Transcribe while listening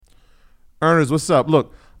Earners, what's up?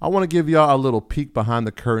 Look, I want to give y'all a little peek behind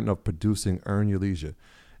the curtain of producing Earn Your Leisure.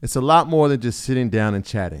 It's a lot more than just sitting down and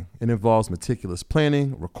chatting. It involves meticulous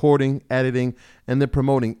planning, recording, editing, and then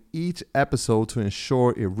promoting each episode to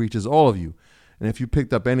ensure it reaches all of you. And if you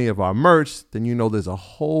picked up any of our merch, then you know there's a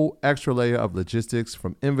whole extra layer of logistics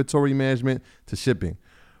from inventory management to shipping.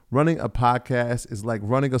 Running a podcast is like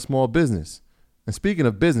running a small business. And speaking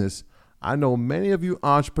of business, I know many of you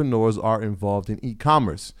entrepreneurs are involved in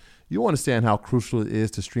e-commerce. You understand how crucial it is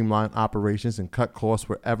to streamline operations and cut costs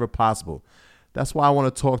wherever possible. That's why I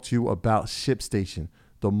want to talk to you about ShipStation,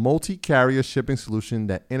 the multi-carrier shipping solution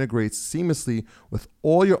that integrates seamlessly with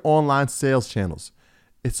all your online sales channels.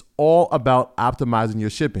 It's all about optimizing your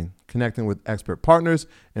shipping, connecting with expert partners,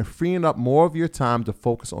 and freeing up more of your time to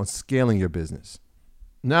focus on scaling your business.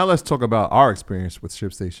 Now let's talk about our experience with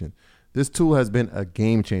ShipStation. This tool has been a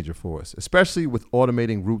game changer for us, especially with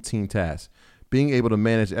automating routine tasks. Being able to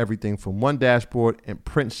manage everything from one dashboard and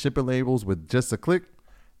print shipping labels with just a click,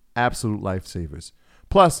 absolute lifesavers.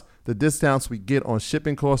 Plus, the discounts we get on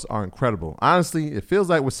shipping costs are incredible. Honestly, it feels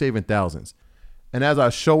like we're saving thousands. And as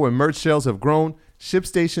our show and merch sales have grown,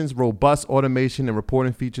 ShipStation's robust automation and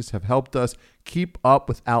reporting features have helped us keep up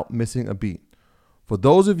without missing a beat. For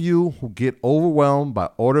those of you who get overwhelmed by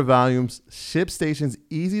order volumes, ShipStation's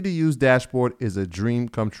easy-to-use dashboard is a dream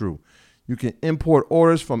come true. You can import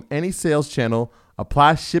orders from any sales channel,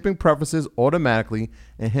 apply shipping preferences automatically,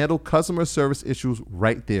 and handle customer service issues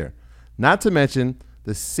right there. Not to mention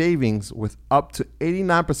the savings with up to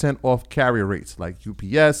 89% off carrier rates like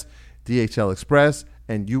UPS, DHL Express,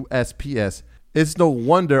 and USPS. It's no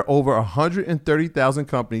wonder over 130,000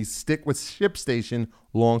 companies stick with ShipStation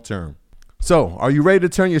long term. So, are you ready to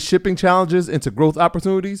turn your shipping challenges into growth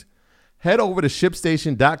opportunities? Head over to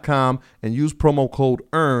ShipStation.com and use promo code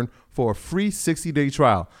EARN for a free 60-day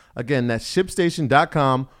trial. Again, that's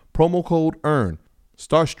ShipStation.com, promo code EARN.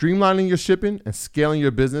 Start streamlining your shipping and scaling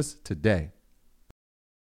your business today.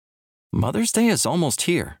 Mother's Day is almost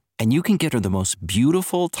here, and you can get her the most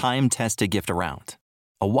beautiful time-tested gift around.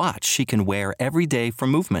 A watch she can wear every day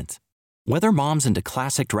from Movement. Whether mom's into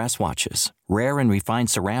classic dress watches, rare and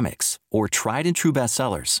refined ceramics, or tried and true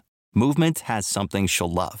bestsellers, Movement has something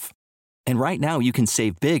she'll love. And right now you can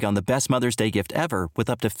save big on the best Mother's Day gift ever with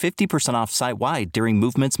up to 50% off site-wide during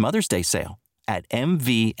Movement's Mother's Day sale at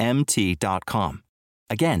MVMT.com.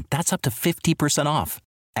 Again, that's up to 50% off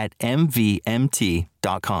at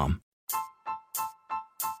MVMT.com.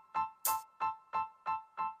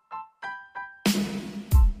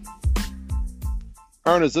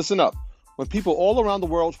 Earners, listen up. When people all around the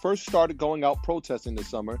world first started going out protesting this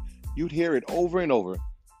summer, you'd hear it over and over.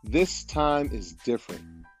 This time is different.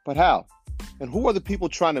 But how? And who are the people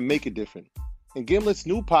trying to make it different? In Gimlet's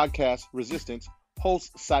new podcast, Resistance,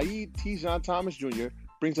 host Saeed Tijan Thomas Jr.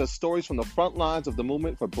 brings us stories from the front lines of the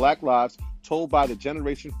movement for Black lives told by the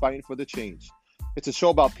generation fighting for the change. It's a show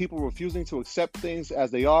about people refusing to accept things as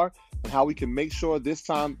they are and how we can make sure this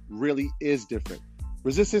time really is different.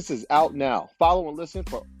 Resistance is out now. Follow and listen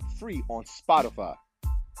for free on Spotify.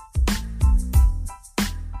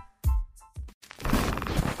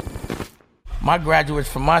 My graduates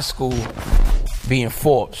from my school being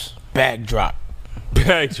Forbes, bag drop.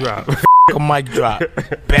 Bag drop. A mic drop,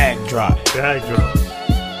 bag drop. Bag drop.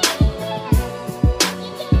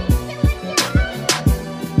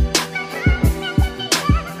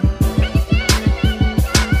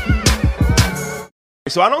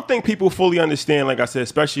 So I don't think people fully understand, like I said,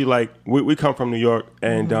 especially like we come from New York,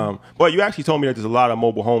 and but you actually told me that there's a lot of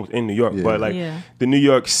mobile homes in New York, but like the New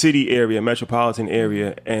York City area, metropolitan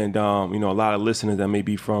area, and you know, a lot of listeners that may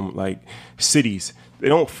be from like cities, they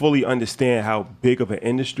don't fully understand how big of an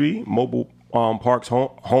industry mobile parks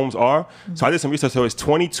homes are. So I did some research. So it's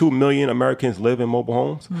 22 million Americans live in mobile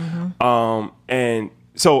homes, and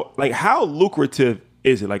so like how lucrative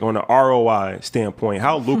is it? Like on an ROI standpoint,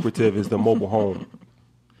 how lucrative is the mobile home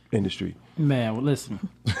industry? Man, well, listen,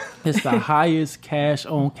 it's the highest cash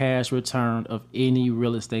on cash return of any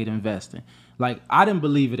real estate investing. Like, I didn't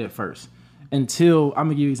believe it at first until, I'm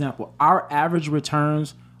gonna give you an example. Our average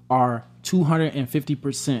returns are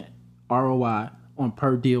 250% ROI on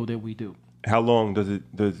per deal that we do. How long does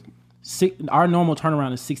our normal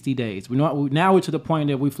turnaround is 60 days. Now we're to the point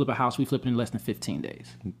that we flip a house, we flip it in less than 15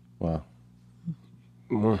 days. Wow.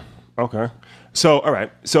 Okay. So, all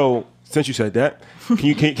right. So, since you said that, can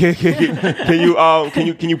you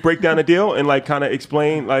break down the deal and like kind of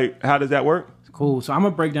explain like how does that work? Cool. So I'm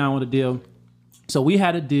gonna break down with a deal. So we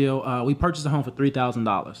had a deal. We purchased a home for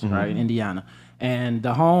 $3,000, right, in Indiana, and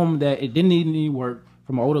the home that it didn't need any work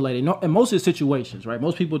from an older lady. No, in most of the situations, right?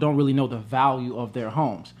 Most people don't really know the value of their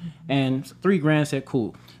homes. And $3,000 said,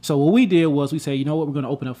 cool. So what we did was we said, you know what, we're going to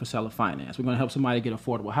open up for seller finance. We're going to help somebody get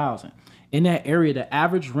affordable housing. In that area, the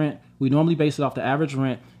average rent, we normally base it off the average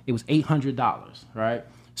rent, it was $800, right?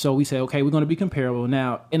 So we said, okay, we're going to be comparable.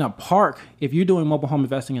 Now, in a park, if you're doing mobile home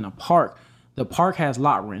investing in a park, the park has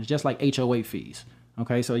lot rents, just like HOA fees.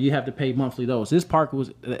 Okay, so you have to pay monthly those. This park was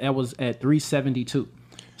at $372.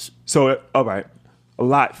 So, all right, a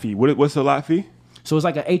lot fee. What's the lot fee? So it's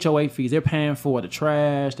like an HOA fees. They're paying for the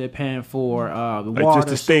trash. They're paying for the like water.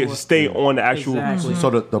 Just to stay on the actual. Exactly. So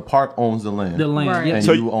the park owns the land. The land. Right. Yep. And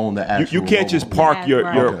So you own the actual. You can't just park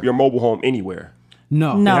your mobile home anywhere.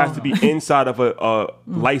 No. No. It has to be inside of a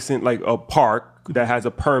license, like a park that has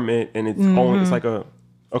a permit and it's owned. It's like a.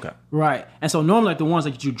 Okay. Right. And so normally like the ones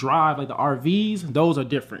that you drive, like the RVs, those are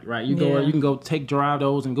different, right? You can go drive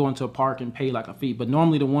those and go into a park and pay like a fee. But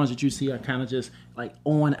normally the ones that you see are kind of just like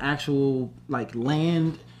on actual like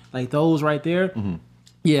land, like those right there.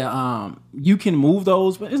 Yeah, you can move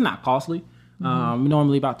those, but it's not costly.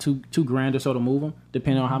 Normally about $2,000 or so to move them,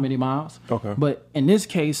 depending on how many miles. Okay. But in this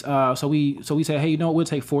case, so we said, hey, you know what, we'll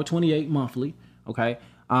take $428 monthly. Okay.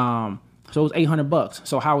 So it was $800.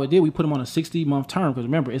 So how it did, we put them on a 60-month term because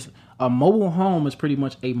remember, it's a mobile home is pretty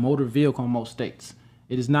much a motor vehicle in most states.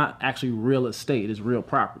 It is not actually real estate; it's real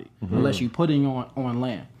property unless you're putting on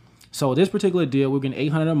land. So this particular deal, we're getting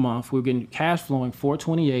 $800 a month. We're getting cash flowing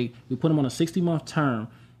 $428. We put them on a 60-month term.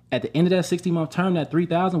 At the end of that 60-month term, that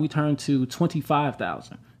 $3,000 we turned to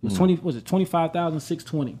 $25,000. It was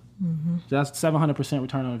 $25,620. So that's 700%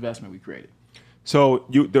 return on investment we created. So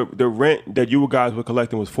the rent that you guys were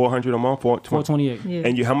collecting was $400 a month, $428. Yeah.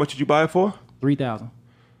 And how much did you buy it for? $3,000.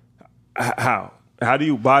 How do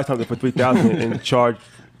you buy something for $3,000 and charge?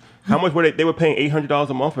 How much were they were paying $800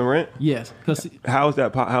 a month in rent? Yes, because How is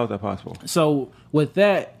that possible? so with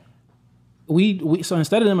that, we so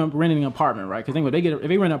instead of them renting an apartment, right? Because if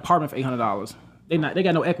they rent an apartment for $800, they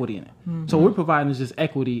got no equity in it. So what we're providing is just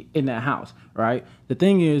equity in that house, right? The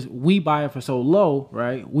thing is, we buy it for so low,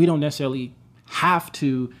 right? We don't necessarily have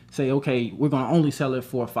to say, okay, we're going to only sell it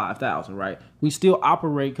for $5,000, right? We still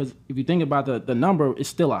operate because if you think about the number, it's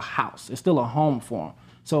still a house, it's still a home for them.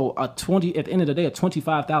 So at the end of the day, a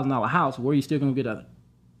 $25,000 house, where you still going to get a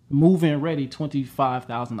move-in ready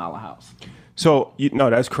 $25,000 house. So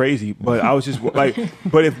that's crazy. But I was just like,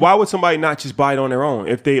 why would somebody not just buy it on their own?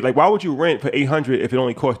 If they why would you rent for $800 if it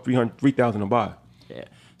only costs $3,000 to buy? Yeah.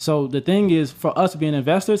 So the thing is, for us being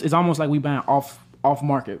investors, it's almost like we buying off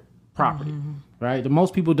market property, right?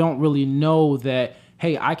 Most people don't really know that.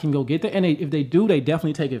 Hey, I can go get that, and if they do, they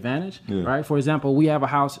definitely take advantage, right? For example, we have a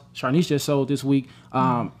house Sharnice just sold this week.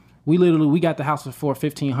 We got the house for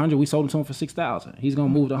 $1,500. We sold it to him for $6,000. He's gonna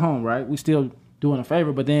move the home, right? We still doing a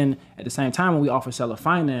favor, but then at the same time, when we offer seller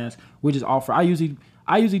finance, we just offer. I usually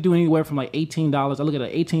do anywhere from like $18. I look at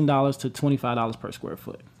 $18 to $25 per square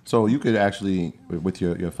foot. So you could actually, with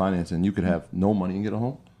your financing, you could have no money and get a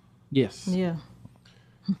home? Yes. Yeah.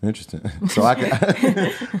 Interesting. So I can,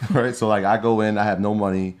 right? So like I go in, I have no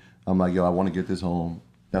money. I'm like, yo, I want to get this home.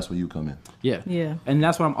 That's where you come in. Yeah. Yeah. And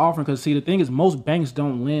that's what I'm offering because see, the thing is, most banks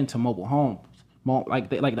don't lend to mobile homes.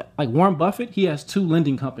 Like Warren Buffett, he has 2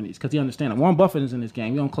 lending companies because he understands. Warren Buffett is in this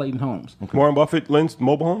game. He owns Clayton Homes. Okay. Warren Buffett lends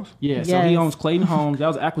mobile homes? Yeah, so he owns Clayton Homes. That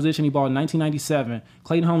was an acquisition he bought in 1997.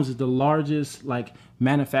 Clayton Homes is the largest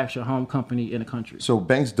manufactured home company in the country. So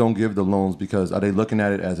banks don't give the loans because are they looking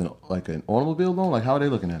at it as an automobile loan? Like how are they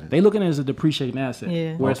looking at it? They looking at it as a depreciating asset.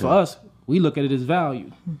 Yeah. Whereas for us, we look at it as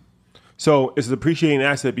value. So it's a depreciating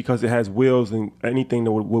asset because it has wheels, and anything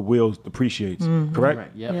that with wheels depreciates, correct?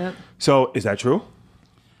 Right. Yep. Yep. So is that true?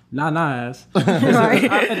 Not nice. At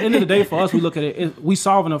the end of the day, for us, we look at it. We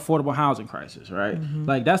solve an affordable housing crisis, right?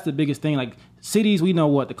 Like that's the biggest thing. Like cities, we know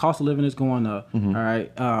what the cost of living is going up. All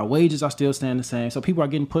right, wages are still staying the same, so people are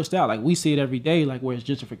getting pushed out. Like we see it every day. Like where it's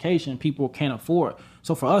gentrification, people can't afford.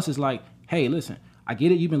 So for us, it's like, hey, listen, I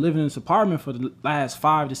get it. You've been living in this apartment for the last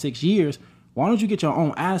 5 to 6 years. Why don't you get your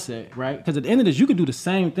own asset, right? Because at the end of this, you can do the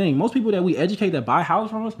same thing. Most people that we educate that buy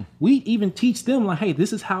houses from us, we even teach them like, hey,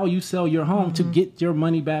 this is how you sell your home to get your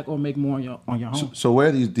money back or make more on your home. So where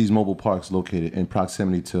are these mobile parks located? In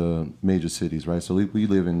proximity to major cities, right? So we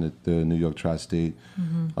live in the New York tri-state.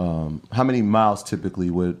 How many miles typically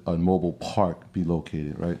would a mobile park be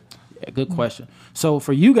located, right? Yeah, good question. So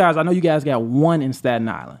for you guys, I know you guys got one in Staten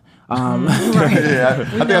Island. Yeah, I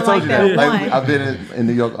think I told you that. Like, I've been in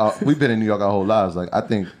New York. We've been in New York our whole lives. Like I don't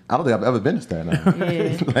think I've ever been to Staten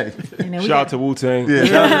Island. Yeah. Shout out to Wu-Tang. Yeah.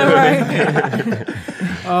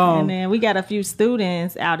 And then we got a few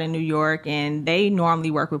students out in New York, and they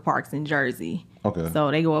normally work with parks in Jersey. Okay. So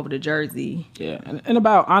they go over to Jersey. Yeah, and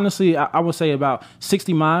about, honestly, I would say about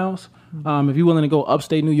 60 miles. If you're willing to go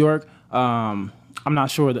upstate New York, I'm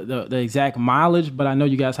not sure the exact mileage, but I know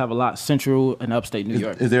you guys have a lot central and upstate New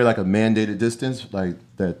York. Is there like a mandated distance, like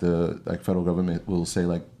that the federal government will say,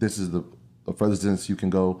 like, this is the furthest distance you can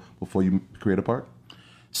go before you create a park?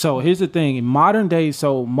 So here's the thing: in modern days,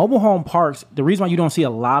 so mobile home parks, the reason why you don't see a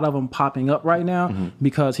lot of them popping up right now,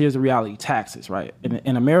 because here's the reality: taxes, right?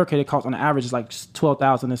 In America, it costs on average is like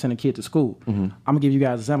 $12,000 to send a kid to school. I'm gonna give you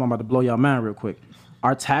guys an example. I'm about to blow y'all mind real quick.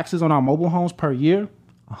 Our taxes on our mobile homes per year,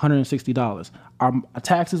 $160. Our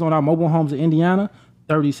taxes on our mobile homes in Indiana,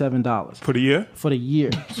 $37 For the year? for the year.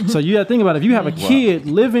 So you got to think about it. If you have a kid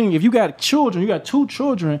living, if you got children, you got 2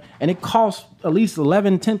 children, and it costs at least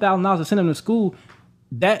 $10,000 to send them to school,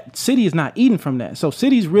 that city is not eating from that. So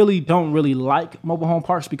cities really don't really like mobile home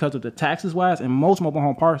parks because of the taxes wise. And most mobile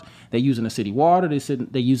home parks, they're using the city water,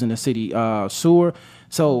 they're using the city sewer.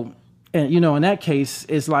 So, and you know, in that case,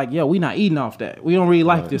 it's like, we not eating off that. We don't really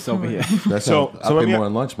like this over here. That's So I pay more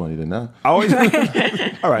in lunch money than that. I always.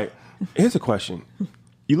 All right. Here's a question.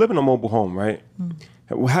 You live in a mobile home, right?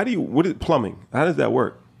 What is plumbing? How does that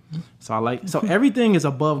work? So everything is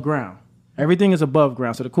above ground. Everything is above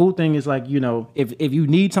ground. So the cool thing is, like, you know, if you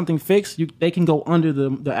need something fixed, they can go under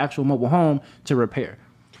the actual mobile home to repair.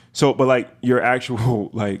 So, but like your actual,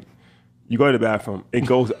 like, you go to the bathroom, it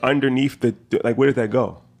goes underneath like, where does that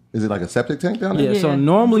go? Is it like a septic tank down there? Yeah. So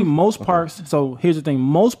normally most parks. So here's the thing: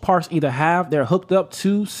 most parks either they're hooked up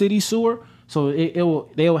to city sewer, so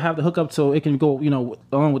they'll have the hookup so it can go, you know,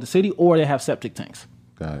 along with the city, or they have septic tanks.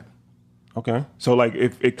 Got it. Okay. So like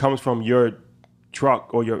if it comes from your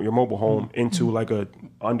truck or your mobile home into like a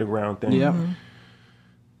underground thing. Yeah.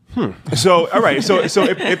 So all right. So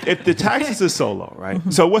if the taxes are so low, right?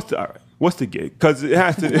 So what's the gig? Because it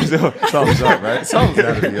has to. Something's up, right? Something's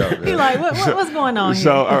got to be up. He like, what's going on here?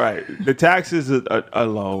 So all right, the taxes are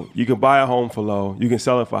low. You can buy a home for low. You can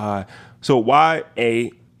sell it for high. So what's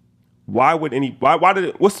in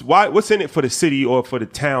it for the city or for the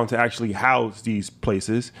town to actually house these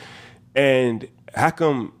places? And how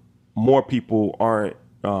come more people aren't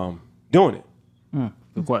doing it?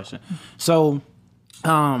 Good question. So,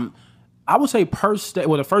 I would say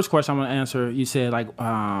the first question I'm going to answer, you said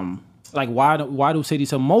why do cities?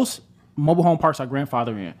 So most mobile home parks are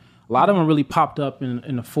grandfathered in. A lot of them really popped up in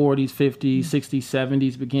the 40s, 50s, 60s,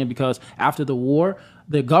 70s began because after the war,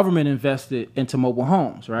 the government invested into mobile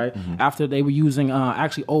homes, right? After they were using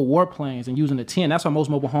actually old warplanes and using the tin. That's why most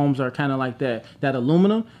mobile homes are kind of like that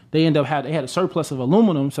aluminum. They had a surplus of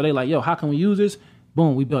aluminum, so they like, how can we use this?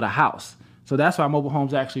 Boom, we built a house. So that's why mobile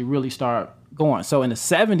homes actually really start going. So in the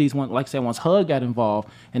 70s, once HUD got involved,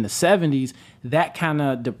 in the 70s, that kind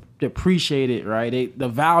of depreciated, right? The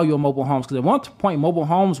value of mobile homes, because at one point, mobile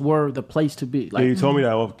homes were the place to be. Like, you told me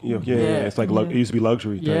that. It's like it used to be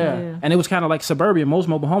luxury. Yeah. And it was kind of like suburbia. Most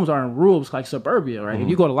mobile homes are in rural, like suburbia, right? If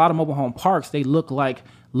you go to a lot of mobile home parks, they look like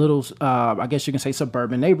little, I guess you can say,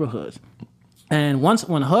 suburban neighborhoods. And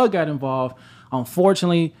when HUD got involved,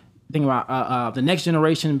 unfortunately, think about the next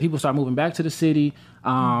generation, people start moving back to the city.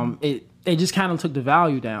 It just kind of took the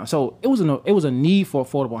value down. So it was a need for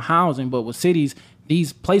affordable housing, but with cities,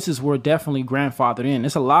 these places were definitely grandfathered in.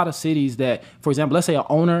 There's a lot of cities that, for example, let's say an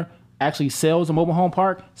owner actually sells a mobile home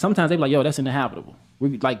park. Sometimes they be like, that's uninhabitable.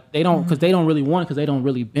 They don't, because they don't really want it, because they don't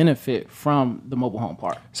really benefit from the mobile home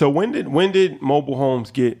park. So when did mobile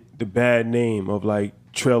homes get the bad name of like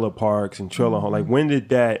trailer parks and trailer home? Like when did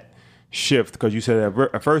that shift? Because you said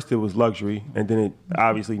at first it was luxury, and then it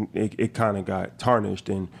obviously it kind of got tarnished,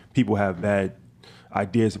 and people have bad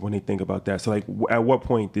ideas when they think about that. So like at what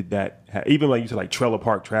point did that even like you said, like trailer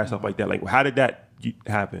park trash, stuff like that, like how did that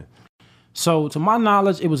happen? So to my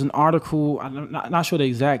knowledge, it was an article, I'm not sure the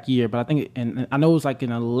exact year, but I think and I know it was like in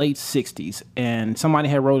the late 60s, and somebody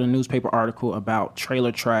had wrote a newspaper article about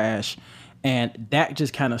trailer trash. And that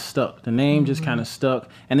just kind of stuck. The name just kind of stuck.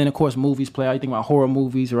 And then, of course, movies play out. You think about horror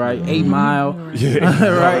movies, right? 8 Mile. Yeah.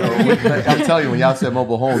 Right? I'm telling you, when y'all said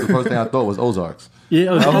mobile homes, the first thing I thought was Ozarks. Yeah.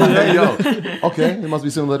 Okay, it must be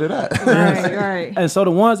similar to that. Right. And so the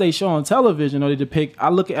ones they show on television, or they depict,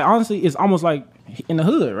 honestly, it's almost like in the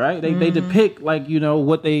hood, right? They depict like,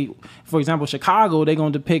 what for example, Chicago, they're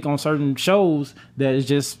going to depict on certain shows that is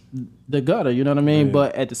just the gutter, you know what I mean? Yeah.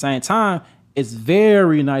 But at the same time, it's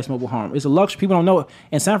very nice mobile home. It's a luxury. People don't know it.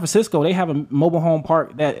 In San Francisco, they have a mobile home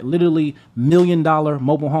park that literally $1 million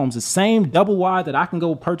mobile homes. The same double wide that I can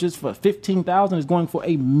go purchase for $15,000 is going for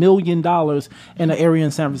 $1 million in an area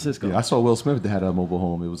in San Francisco. Yeah, I saw Will Smith that had a mobile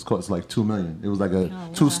home. It was cost like $2 million. It was like a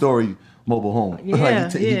 2-story mobile home. Yeah,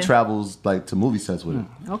 He travels like to movie sets with it.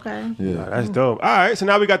 Okay. Yeah, That's dope. All right, so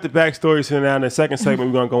now we got the backstory. So now in the second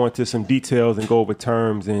segment, we're gonna go into some details and go over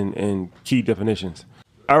terms and key definitions.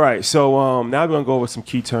 All right, so now we're gonna go over some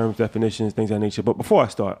key terms, definitions, things of that nature. But before I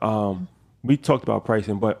start, we talked about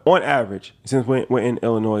pricing, but on average, since we're in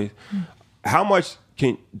Illinois, how much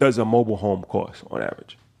does a mobile home cost on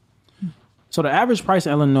average? So the average price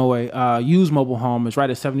in Illinois, used mobile home is right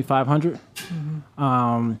at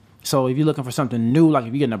 $7,500. So if you're looking for something new, like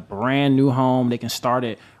if you're getting a brand new home, they can start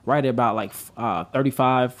it right at about like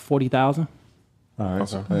 $35,000, $40,000. All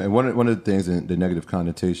right. Okay. And one of the things, the negative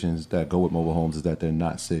connotations that go with mobile homes is that they're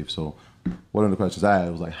not safe. So one of the questions I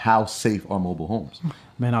had was like, how safe are mobile homes?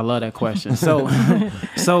 Man, I love that question. So,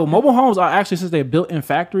 so mobile homes are actually, since they're built in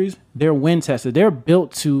factories, they're wind tested. They're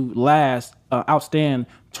built to last, outstand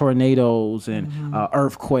tornadoes and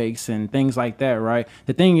earthquakes and things like that, right?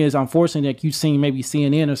 The thing is, unfortunately, like you've seen maybe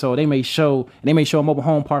CNN or so, they may show a mobile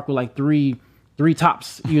home park with like three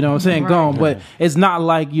tops, you know what I'm saying, gone. But it's not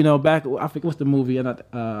like, you know, back, I think, what's the movie?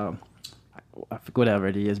 I forget whatever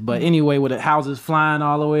it is. But anyway, with the houses flying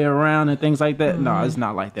all the way around and things like that, no, it's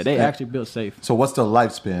not like that. They actually built safe. So what's the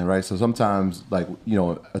lifespan, right? So sometimes, like, you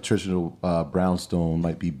know, a traditional brownstone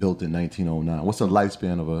might be built in 1909. What's the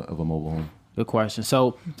lifespan of a mobile home? Good question.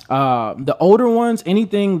 So the older ones,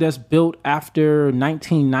 anything that's built after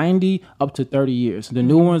 1990 up to 30 years. The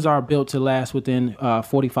new ones are built to last within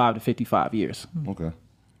 45 to 55 years.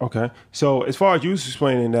 Okay. So as far as you was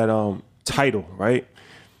explaining that title, right?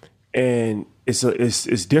 And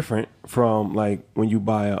it's different from like when you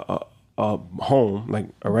buy a home, like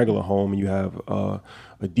a regular home, and you have a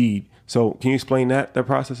deed. So can you explain that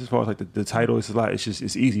process as far as like the title?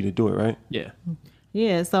 It's easy to do it, right? Yeah.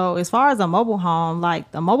 Yeah, so as far as a mobile home,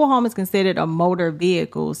 like the mobile home is considered a motor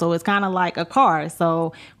vehicle. So it's kind of like a car.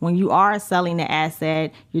 So when you are selling the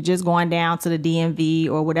asset, you're just going down to the DMV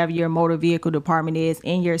or whatever your motor vehicle department is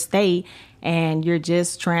in your state, and you're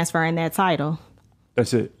just transferring that title.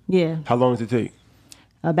 That's it? Yeah. How long does it take?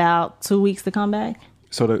 About 2 weeks to come back.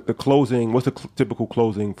 So the closing, what's the typical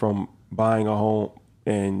closing from buying a home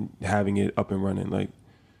and having it up and running? Like,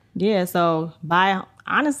 yeah, so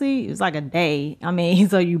honestly, it's like a day. I mean,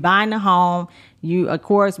 so you buying the home, of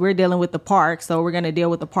course, we're dealing with the park, so we're going to deal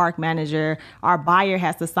with the park manager. Our buyer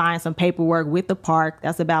has to sign some paperwork with the park.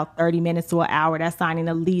 That's about 30 minutes to an hour. That's signing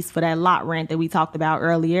a lease for that lot rent that we talked about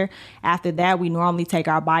earlier. After that, we normally take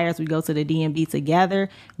our buyers, we go to the DMV together.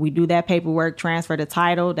 We do that paperwork, transfer the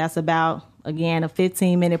title. That's about, again, a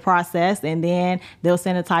 15-minute process, and then they'll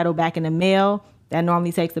send a title back in the mail. That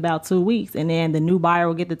normally takes about 2 weeks. And then the new buyer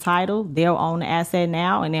will get the title. They'll own the asset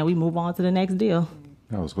now. And then we move on to the next deal.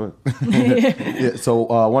 That was good. Yeah, so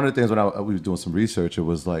one of the things when we were doing some research, it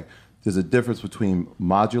was like there's a difference between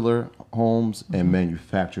modular homes and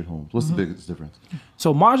manufactured homes. What's the biggest difference?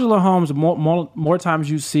 So modular homes, more times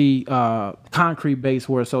you see concrete base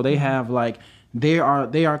where so they have like they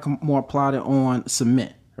are more plotted on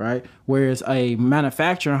cement, right? Whereas a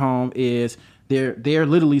manufactured home is they're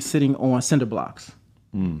literally sitting on cinder blocks.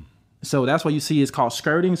 So that's why you see it's called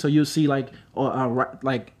skirting. So you'll see like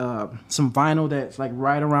some vinyl that's like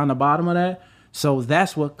right around the bottom of that. So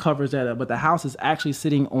that's what covers that up. But the house is actually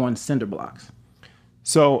sitting on cinder blocks.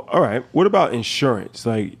 So, all right. What about insurance?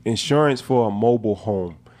 Like insurance for a mobile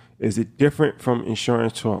home. Is it different from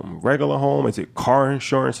insurance to a regular home? Is it car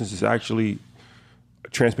insurance since it's actually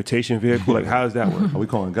transportation vehicle? Like, how does that work? Are we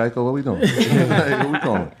calling Geico? What are we doing? What are we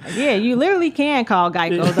calling? Yeah, you literally can call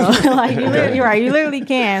Geico though. Like you're right, you literally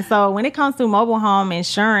can. So when it comes to mobile home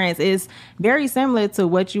insurance, it's very similar to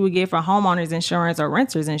what you would get for homeowners insurance or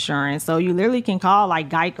renters insurance. So you literally can call like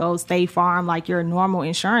Geico, State Farm, like your normal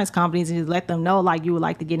insurance companies, and just let them know like you would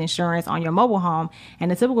like to get insurance on your mobile home.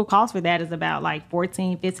 And the typical cost for that is about like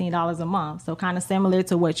 $14, $15 a month. So kind of similar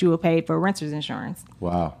to what you would pay for renters insurance.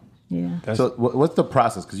 Wow. Yeah. So what's the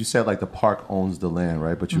process? Because you said like the park owns the land,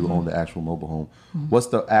 right? But you own the actual mobile home. What's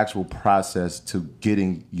the actual process to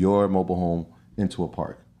getting your mobile home into a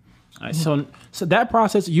park? All right, so that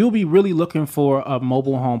process, you'll be really looking for a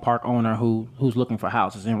mobile home park owner who's looking for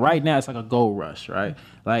houses. And right now it's like a gold rush, right?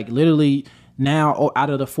 Like literally now out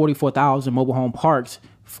of the 44,000 mobile home parks,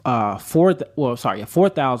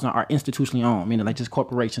 4,000 are institutionally owned, meaning like just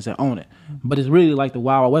corporations that own it. But it's really like the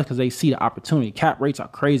Wild West because they see the opportunity. Cap rates are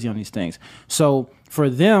crazy on these things. So for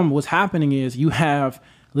them, what's happening is you have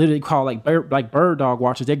literally called like bird dog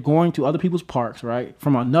watchers. They're going to other people's parks, right,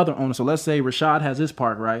 from another owner. So let's say Rashad has his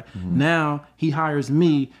park, right? Now he hires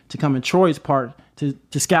me to come in Troy's park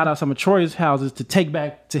to scout out some of Troy's houses to take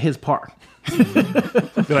back to his park.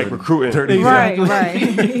 They're like recruiting. Dirty Right.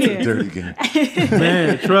 game. Dirty game.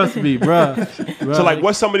 Man, trust me, bruh. So like,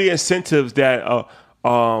 what's some of the incentives that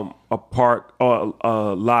a park or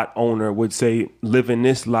a lot owner would say live in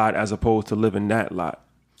this lot as opposed to live in that lot?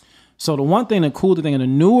 So the cool thing in the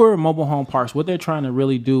newer mobile home parks, what they're trying to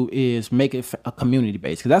really do is make it a community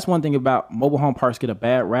base. Because that's one thing about mobile home parks get a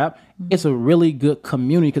bad rap. It's a really good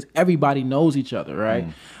community because everybody knows each other, right?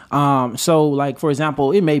 So like, for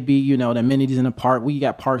example, it may be, you know, the amenities in the park. We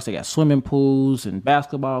got parks that got swimming pools and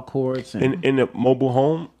basketball courts. And In the mobile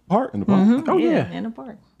home park? In the park? oh yeah. In the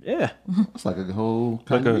park. Yeah. It's like a whole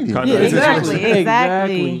Like a condominium. condo- Yeah, Exactly.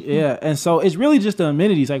 exactly. Yeah. And so it's really just the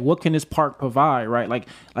amenities. Like, what can this park provide, right? Like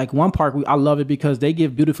one park, I love it because they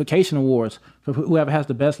give beautification awards for whoever has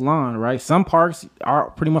the best lawn, right? Some parks are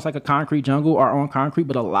pretty much like a concrete jungle or on concrete,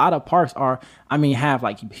 but a lot of parks have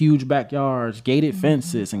like huge backyards, gated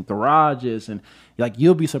fences, and garages, and like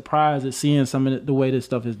you'll be surprised at seeing some of the way this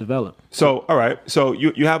stuff is developed. So, all right. So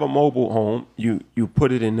you have a mobile home. You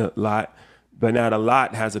put it in the lot. But now the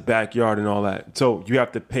lot has a backyard and all that. So you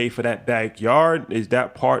have to pay for that backyard. Is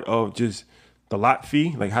that part of just the lot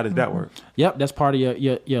fee? Like, how does that work? Yep, that's part of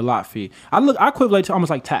your lot fee. I equivalent to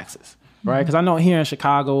almost like taxes, right? Because I know here in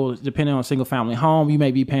Chicago, depending on a single family home, you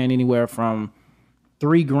may be paying anywhere from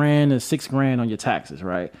 $3,000 to $6,000 on your taxes,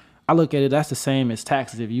 right? I look at it, that's the same as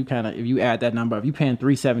taxes. If you add that number, if you're paying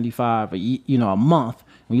 $375 a month,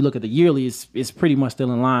 when you look at the yearly, it's pretty much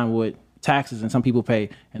still in line with taxes and some people pay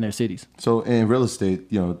in their cities. So in real estate,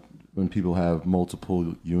 you know, when people have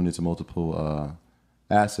multiple units and multiple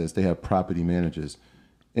assets, they have property managers.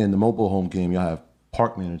 In the mobile home game, y'all have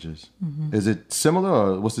park managers. Is it similar,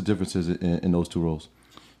 or what's the differences in those two roles?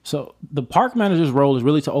 So the park manager's role is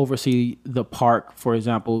really to oversee the park. For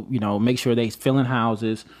example, you know, make sure they fill in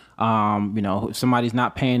houses. If somebody's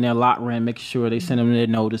not paying their lot rent, make sure they send them their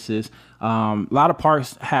notices. A lot of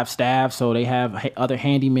parks have staff, so they have other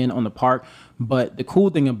handymen on the park. But the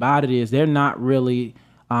cool thing about it is they're not really,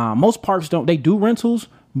 most parks they do rentals,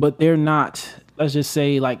 but they're not, let's just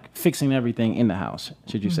say, like fixing everything in the house.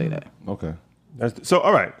 Should you say that? Okay. So,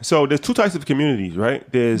 all right. So there's two types of communities, right?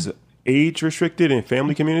 There's age restricted and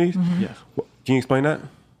family communities. Yes. Can you explain that?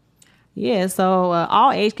 Yeah, so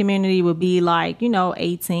all age community would be like,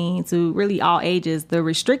 18 to really all ages. The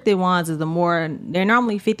restricted ones is they're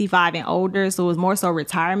normally 55 and older, so it's more so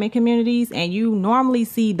retirement communities. And you normally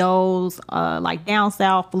see those like down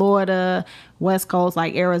south, Florida, West Coast,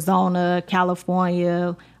 like Arizona,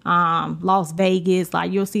 California, Las Vegas.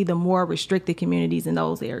 Like you'll see the more restricted communities in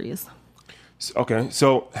those areas. Okay.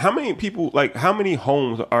 So how many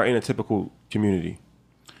homes are in a typical community?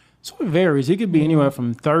 So it varies. It could be anywhere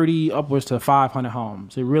from 30 upwards to 500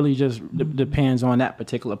 homes. It really just depends on that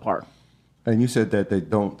particular park. And you said that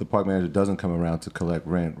the park manager doesn't come around to collect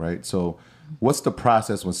rent, right? So what's the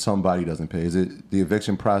process when somebody doesn't pay? Is it the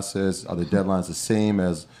eviction process? Are the deadlines the same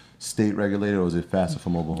as state regulated, or is it faster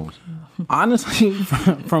for mobile homes? Honestly,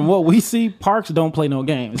 from what we see, parks don't play no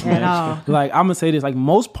games, man. Like, I'm going to say this, like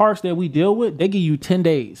most parks that we deal with, they give you 10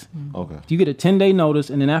 days. Okay. You get a 10-day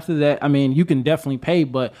notice, and then after that, I mean, you can definitely pay,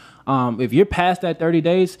 but if you're past that 30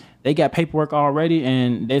 days, they got paperwork already,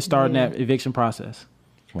 and they're starting that eviction process.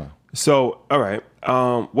 Wow. So, all right.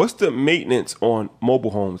 What's the maintenance on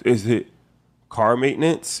mobile homes? Is it car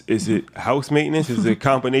maintenance? Is it house maintenance? Is it a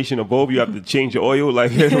combination of both? You have to change your oil?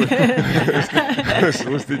 Like, what's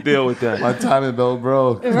the deal with that? My timing belt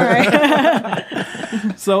broke. Right.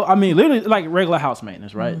 So, I mean, literally like regular house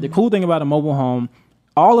maintenance, right? The cool thing about a mobile home,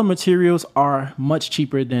 all the materials are much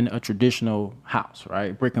cheaper than a traditional house,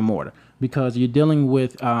 right? Brick and mortar, because you're dealing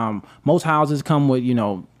with, most houses come with,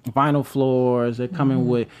 vinyl floors. They're coming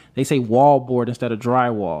with, they say wallboard instead of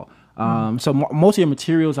drywall. So most of your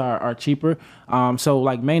materials are cheaper. So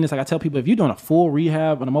like maintenance, like I tell people, if you're doing a full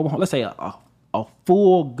rehab on a mobile home, let's say a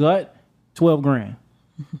full gut, $12,000.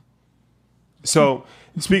 So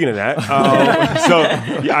speaking of that,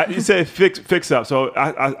 you said fix up. So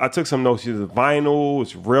I took some notes. It's vinyl,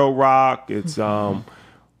 it's rail rock, it's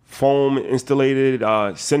foam insulated,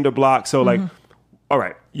 cinder block. So like, all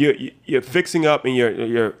right, you're fixing up and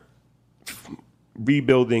you're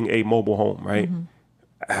rebuilding a mobile home, right?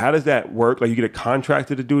 How does that work? Like, you get a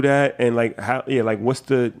contractor to do that, and like how do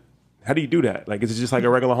you do that? Like, is it just like a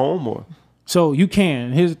regular home, or? So you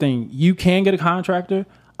can. Here's the thing: you can get a contractor,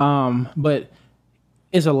 but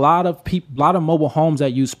it's a lot of mobile homes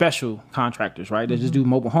that use special contractors, right? They just do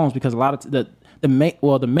mobile homes because a lot of the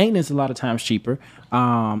maintenance a lot of times cheaper,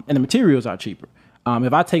 and the materials are cheaper.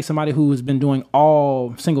 If I take somebody who has been doing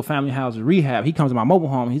all single family house rehab, he comes to my mobile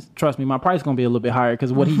home. Trust me, my price is going to be a little bit higher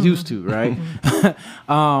because of what he's used to, right?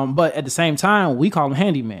 But at the same time, we call him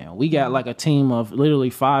handyman. We got like a team of literally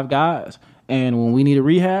 5 guys. And when we need a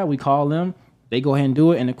rehab, we call them. They go ahead and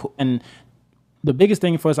do it. And the biggest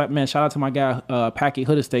thing for us, like, man, shout out to my guy, Packy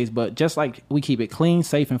Hood Estates, but just like we keep it clean,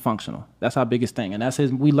 safe, and functional. That's our biggest thing. And that's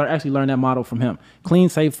actually learned that model from him. Clean,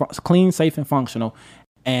 safe, and functional.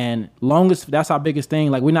 And longest, that's our biggest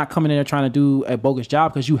thing. Like, we're not coming in there trying to do a bogus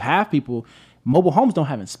job because you have people, mobile homes don't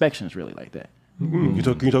have inspections really like that. Can you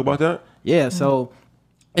talk about that? Yeah. So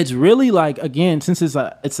it's really like, again, since it's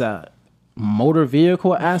a motor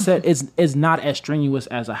vehicle asset, it's not as strenuous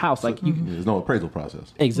as a house. Like, there's no appraisal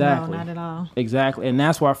process. Exactly. No, not at all. Exactly. And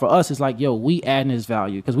that's why for us, it's like, yo, we adding this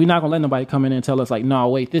value because we're not gonna let nobody come in and tell us like, no,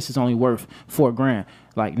 wait, this is only worth $4,000.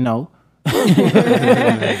 Like, no.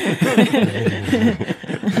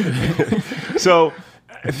 So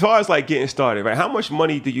as far as like getting started, right? How much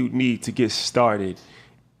money do you need to get started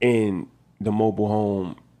in the mobile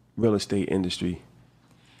home real estate industry?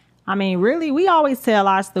 I mean, really, we always tell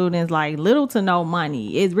our students like little to no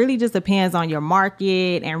money. It really just depends on your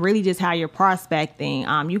market and really just how you're prospecting.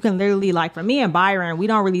 You can literally, like for me and Byron, we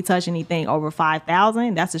don't really touch anything over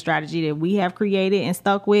 5,000. That's a strategy that we have created and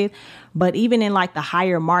stuck with. But even in like the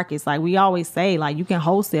higher markets, like we always say, like you can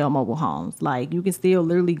wholesale mobile homes. Like you can still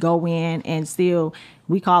literally go in and still,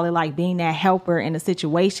 we call it like being that helper in a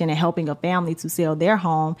situation and helping a family to sell their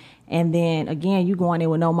home. And then again, you going in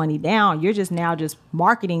with no money down. You're just now just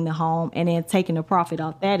marketing the home and then taking the profit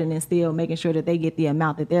off that and then still making sure that they get the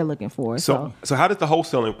amount that they're looking for. So how does the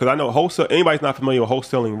wholesaling, because I know anybody's not familiar with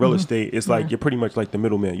wholesaling real estate, it's like you're pretty much like the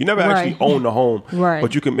middleman. You never actually own the home,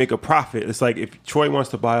 but you can make a profit. It's like if Troy wants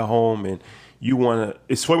to buy a home and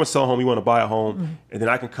if Troy wants to sell a home, you want to buy a home, and then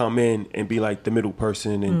I can come in and be like the middle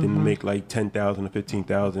person and then make like $10,000 or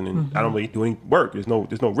 $15,000, and I don't really do any work. There's no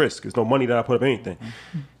risk. There's no money that I put up anything.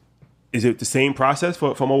 Is it the same process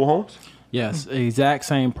for mobile homes? Yes, exact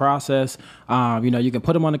same process. You can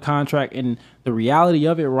put them on the contract, and the reality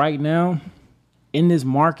of it right now in this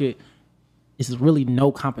market is really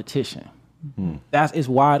no competition. That is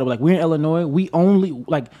why, like, we're in Illinois. We only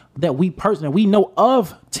like that. We know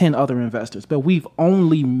of 10 other investors, but we've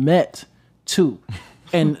only met 2,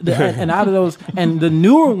 and out of those, and the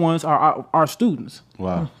newer ones are our students.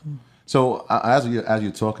 Wow. So as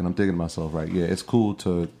you're talking, I'm thinking to myself, right? Yeah, it's cool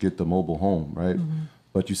to get the mobile home, right?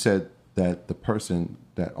 But you said that the person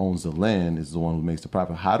that owns the land is the one who makes the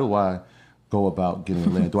profit. How do I go about getting the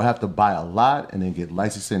land? Do I have to buy a lot and then get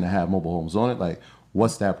licensing to have mobile homes on it? Like,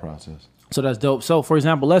 what's that process? So that's dope. So for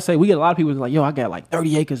example, let's say we get a lot of people like, yo, I got like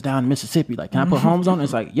 30 acres down in Mississippi. Like, can I put homes on it?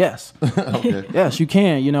 It's like, yes. Okay. Yes, you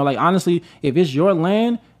can. Like, honestly, if it's your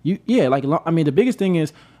land, the biggest thing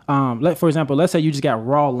is, for example, let's say you just got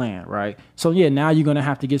raw land, right? So yeah, now you're gonna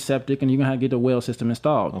have to get septic and you're gonna have to get the well system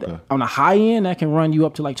installed. Okay. On the high end, that can run you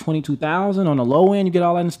up to like $22,000. On the low end, you get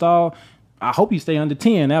all that installed. I hope you stay under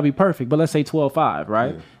 10. That'll be perfect. But let's say 12.5,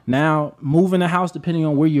 right? Yeah. Now, moving the house, depending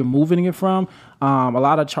on where you're moving it from, a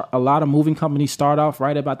lot of moving companies start off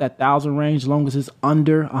right about that 1,000 range, as long as it's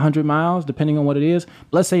under 100 miles, depending on what it is.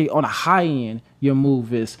 But let's say on a high end, your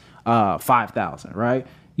move is 5,000, right?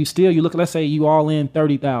 Let's say you all in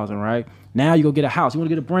 30,000, right? Now you go get a house. You want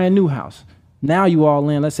to get a brand new house. Now you all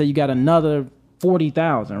in, let's say you got another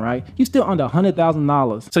 40,000, right? You still under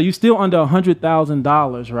 $100,000. So you still under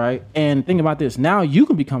 $100,000, right? And think about this. Now you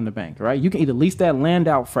can become the bank, right? You can either lease that land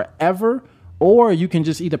out forever, or you can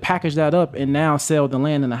just either package that up and now sell the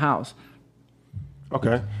land and the house.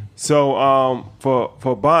 Okay. So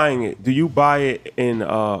for buying it, do you buy it in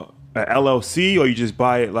an LLC, or you just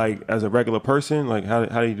buy it like as a regular person? Like how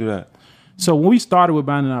do you do that? So when we started with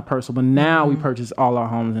buying it in our personal, but now we purchase all our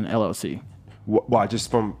homes in LLC. Why?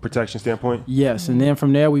 Just from protection standpoint? Yes, and then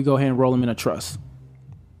from there we go ahead and roll them in a trust.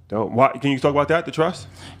 Why? Can you talk about that, the trust?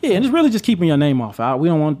 Yeah, and it's really just keeping your name off. We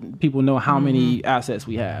don't want people to know how many assets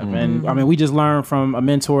we have. And I mean, we just learned from a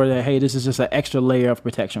mentor that, hey, this is just an extra layer of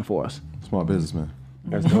protection for us. Smart businessman.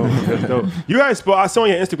 That's dope. That's dope. You guys, I saw on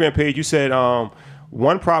your Instagram page, you said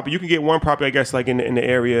one property, you can get one property, I guess, like in the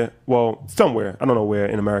area, well, somewhere, I don't know where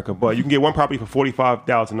in America, but you can get one property for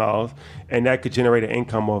 $45,000, and that could generate an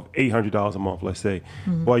income of $800 a month, let's say.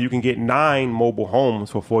 Well, you can get 9 mobile homes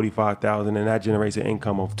for $45,000, and that generates an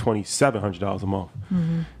income of $2,700 a month.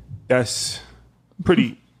 That's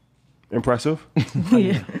pretty impressive.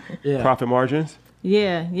 Yeah. Profit margins.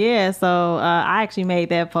 Yeah. So I actually made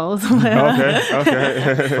that post. Okay.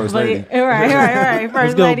 First lady. Right.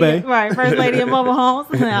 First go, lady, babe. right? First lady in mobile homes.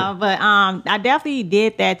 No, but I definitely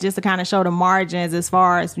did that just to kind of show the margins as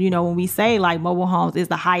far as when we say like mobile homes is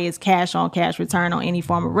the highest cash on cash return on any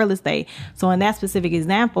form of real estate. So in that specific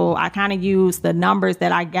example, I kind of used the numbers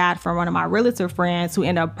that I got from one of my realtor friends who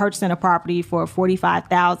ended up purchasing a property for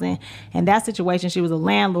 $45,000. In that situation, she was a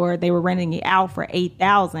landlord. They were renting it out for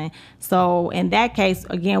 $8,000. So in that case,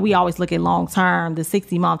 again, we always look at long term, the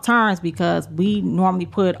 60-month terms, because we normally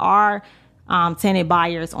put our tenant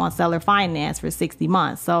buyers on seller finance for 60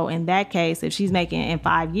 months. So in that case, if she's making in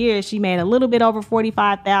 5 years, she made a little bit over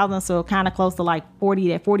 $45,000, so kind of close to like that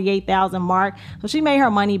 $48,000 mark. So she made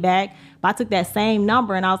her money back. But I took that same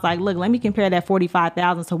number and I was like, look, let me compare that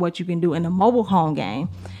 $45,000 to what you can do in the mobile home game.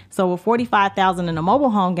 So with $45,000 in the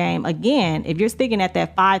mobile home game, again, if you're sticking at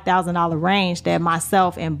that $5,000 range that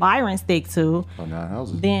myself and Byron stick to, 9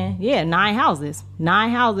 houses. Then 9 houses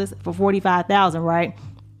for $45,000, right?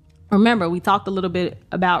 Remember, we talked a little bit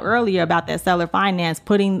earlier about that seller finance,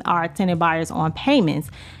 putting our tenant buyers on payments.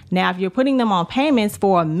 Now, if you're putting them on payments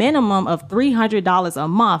for a minimum of $300 a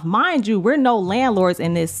month, mind you, we're no landlords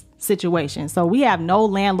in this situation. So we have no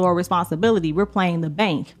landlord responsibility. We're playing the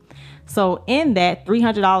bank. So in that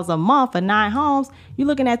 $300 a month for 9 homes, you're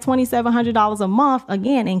looking at $2,700 a month,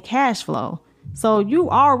 again, in cash flow. So you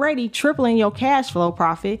already tripling your cash flow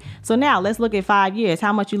profit. So now let's look at 5 years.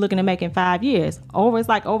 How much you looking to make in 5 years? It's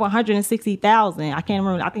like over 160,000. I can't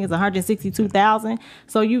remember. I think it's 162,000.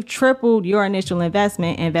 So you've tripled your initial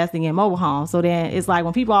investment investing in mobile homes. So then it's like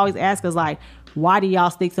when people always ask us like, why do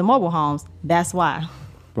y'all stick to mobile homes? That's why.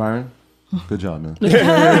 Brian, good job, man.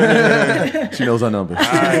 She knows our numbers. All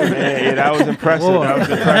right, man. Yeah, that was impressive.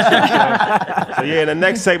 So in the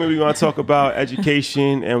next segment, we're going to talk about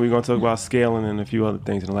education and we're going to talk about scaling and a few other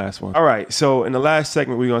things in the last one. All right. So in the last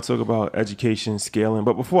segment, we're going to talk about education, scaling.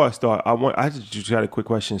 But before I start, I just got a quick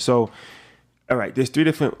question. So, all right, there's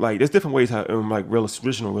different ways how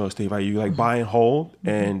traditional real estate, right? You like buy and hold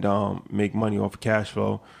and make money off of cash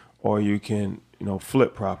flow, or you can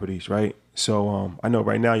flip properties, right? So I know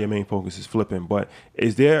right now your main focus is flipping, but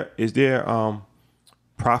is there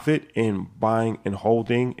profit in buying and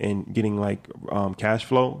holding and getting cash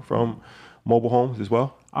flow from mobile homes as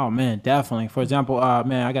well? Oh man, definitely. For example,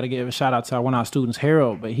 man, I got to give a shout out to one of our students,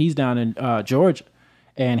 Harold, but he's down in Georgia,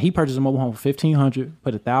 and he purchased a mobile home for $1,500,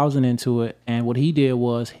 put $1,000 into it, and what he did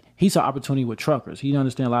was he saw opportunity with truckers. He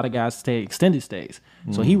understand a lot of guys stay extended stays,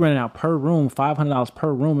 so he rented out per room $500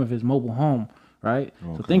 per room of his mobile home. Right.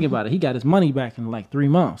 Okay. So think about it. He got his money back in like 3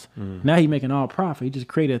 months. Now he's making all profit. He just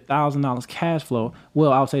created $1,000 cash flow.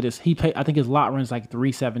 Well, I'll say this. He paid. I think his lot rent's like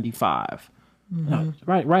 $375.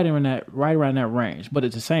 Right around that range. But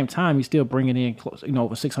at the same time, he's still bringing in close,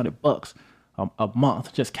 over $600 a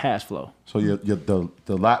month just cash flow. So the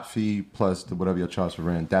lot fee plus whatever your charge for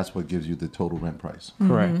rent, that's what gives you the total rent price.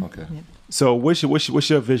 Correct. Okay. Yep. So what's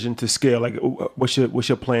your vision to scale? Like what's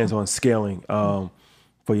your plans on scaling?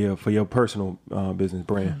 For your personal business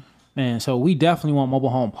brand? Man, so we definitely want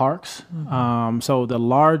mobile home parks. So the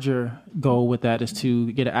larger goal with that is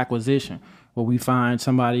to get an acquisition where we find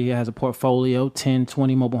somebody who has a portfolio, 10,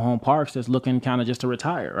 20 mobile home parks that's looking kind of just to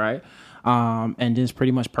retire, right? And just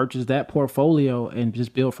pretty much purchase that portfolio and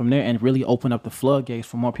just build from there and really open up the floodgates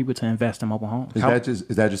for more people to invest in mobile homes.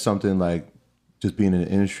 Is that just something like just being in the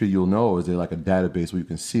industry you'll know, or is there like a database where you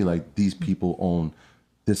can see like these people own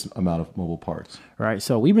this amount of mobile parks? Right.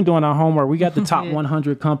 So we've been doing our homework. We got the top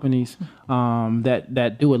 100 companies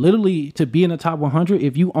that do it. Literally, to be in the top 100,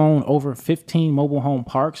 if you own over 15 mobile home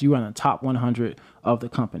parks, you are in the top 100 of the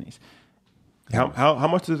companies. How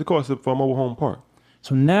much does it cost for a mobile home park?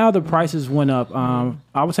 So now the prices went up.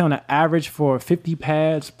 I would say on the average for 50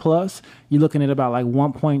 pads plus, you're looking at about like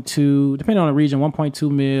 1.2, depending on the region,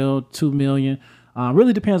 1.2 mil, 2 million.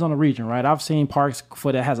 Really depends on the region, right? I've seen parks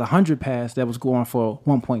that has 100 pads that was going for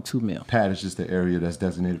 1.2 mil. Pad is just the area that's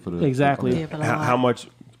designated for the... Exactly. How much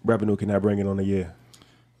revenue can that bring in on a year?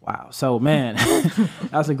 Wow. So, man,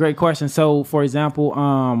 that's a great question. So, for example,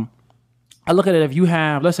 I look at it, if you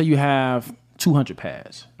have, let's say you have 200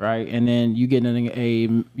 pads, right? And then you're getting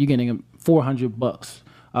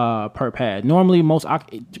 $400 per pad. Normally,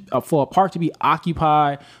 for a park to be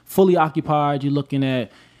occupied, fully occupied, you're looking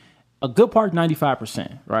at a good park,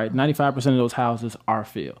 95%, right? 95% of those houses are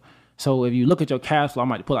filled. So if you look at your cash flow, I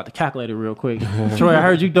might pull out the calculator real quick. Troy, I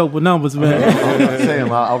heard you dope with numbers,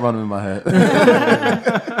 man. I'll run them in my head.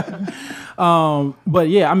 But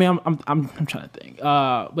yeah, I mean, I'm trying to think.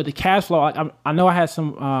 But the cash flow, I know I had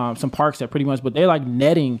some parks that pretty much, but they're like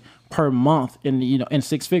netting per month in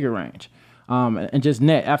 6-figure range. and just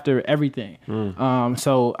net after everything.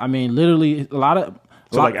 So I mean, literally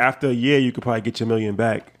like after a year, you could probably get your $1 million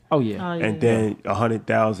back. Oh yeah. And then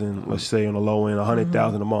 100,000, let's say on the low end,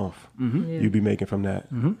 100,000 a month, you'd be making from that.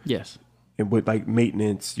 Yes. And with like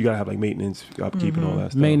maintenance, you gotta have like maintenance, upkeep, and all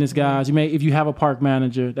that stuff. Maintenance guys, if you have a park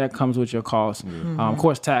manager, that comes with your costs. Of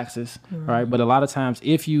course, taxes, right? But a lot of times,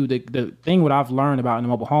 if you the thing what I've learned about in the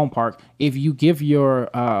mobile home park, if you give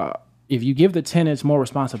the tenants more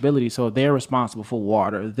responsibility, so they're responsible for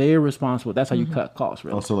water, they're responsible. That's how you cut costs.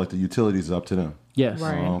 Really. Also, like the utilities is up to them. Yes.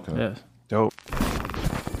 Right. Oh, okay. Yes. Dope.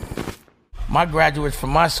 My graduates from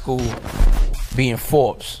my school being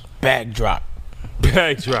Forbes, bag drop.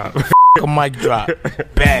 Bag drop. A mic drop,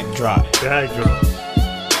 bag drop. Bag drop.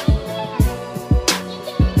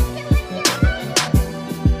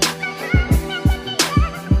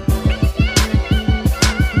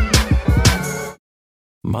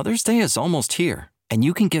 Mother's Day is almost here, and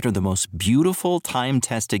you can get her the most beautiful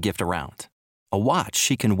time-tested gift around. A watch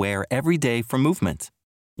she can wear every day from Movement.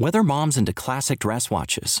 Whether mom's into classic dress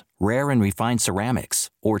watches, rare and refined ceramics,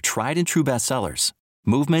 or tried and true bestsellers,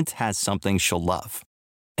 Movement has something she'll love.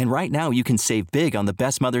 And right now, you can save big on the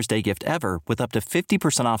best Mother's Day gift ever with up to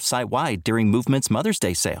 50% off site-wide during Movement's Mother's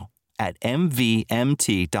Day sale at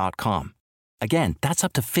MVMT.com. Again, that's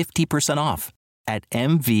up to 50% off at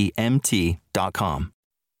MVMT.com.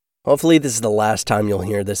 Hopefully this is the last time you'll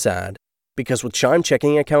hear this ad. Because with Chime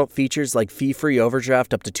checking account features like fee-free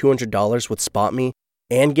overdraft up to $200 with SpotMe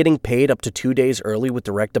and getting paid up to 2 days early with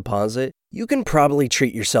direct deposit, you can probably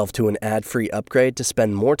treat yourself to an ad-free upgrade to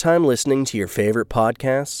spend more time listening to your favorite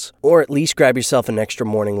podcasts, or at least grab yourself an extra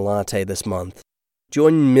morning latte this month.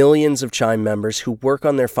 Join millions of Chime members who work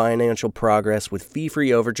on their financial progress with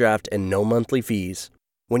fee-free overdraft and no monthly fees.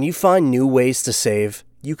 When you find new ways to save,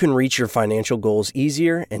 you can reach your financial goals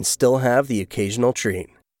easier and still have the occasional treat.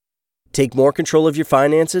 Take more control of your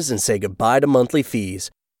finances and say goodbye to monthly fees.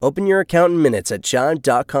 Open your account in minutes at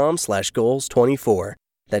chime.com/goals24.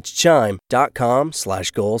 That's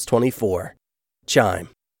chime.com/goals24. Chime.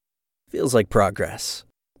 Feels like progress.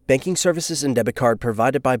 Banking services and debit card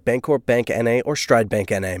provided by Bancorp Bank N.A. or Stride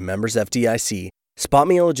Bank N.A. Members FDIC.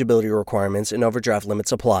 SpotMe eligibility requirements and overdraft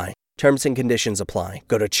limits apply. Terms and conditions apply.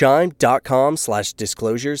 Go to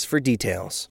chime.com/disclosures for details.